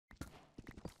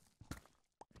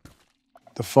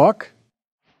The fuck?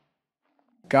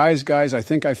 Guys, I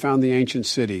think I found the ancient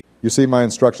city. You see, my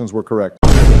instructions were correct.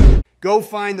 Go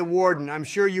find the warden. I'm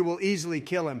sure you will easily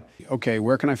kill him. Okay,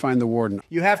 where can I find the warden?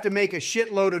 You have to make a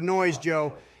shitload of noise,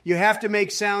 Joe. You have to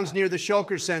make sounds near the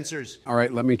shulker sensors. All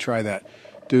right, let me try that.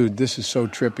 Dude, this is so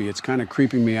trippy. It's kind of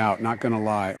creeping me out, not gonna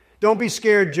lie. Don't be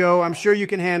scared, Joe. I'm sure you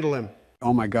can handle him.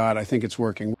 Oh my God, I think it's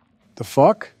working. The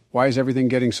fuck? Why is everything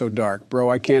getting so dark? Bro,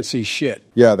 I can't see shit.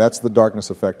 Yeah, that's the darkness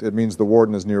effect. It means the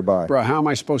warden is nearby. Bro, how am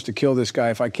I supposed to kill this guy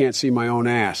if I can't see my own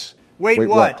ass? Wait,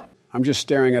 what? I'm just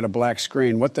staring at a black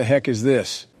screen. What the heck is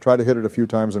this? Try to hit it a few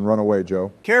times and run away,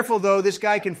 Joe. Careful, though. This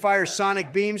guy can fire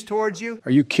sonic beams towards you.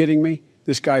 Are you kidding me?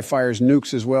 This guy fires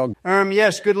nukes as well.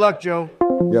 Yes, good luck, Joe.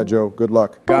 Yeah, Joe, good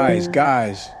luck.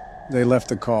 Guys, they left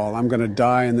the call. I'm gonna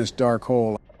die in this dark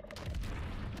hole.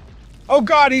 Oh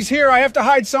God, he's here. I have to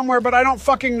hide somewhere, but I don't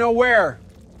fucking know where.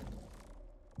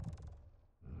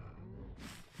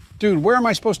 Dude, where am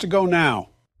I supposed to go now?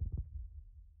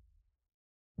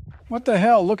 What the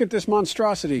hell? Look at this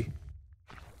monstrosity.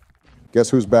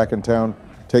 Guess who's back in town?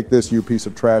 Take this, you piece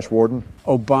of trash, Warden.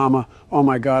 Obama. Oh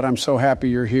my God, I'm so happy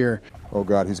you're here. Oh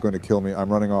God, he's going to kill me.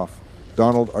 I'm running off.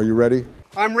 Donald, are you ready?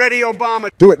 I'm ready, Obama.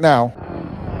 Do it now.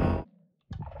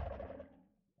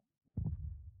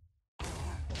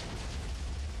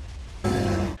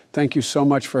 Thank you so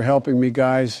much for helping me,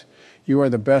 guys. You are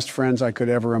the best friends I could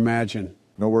ever imagine.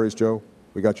 No worries, Joe.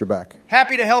 We got your back.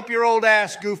 Happy to help your old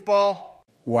ass, goofball.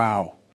 Wow.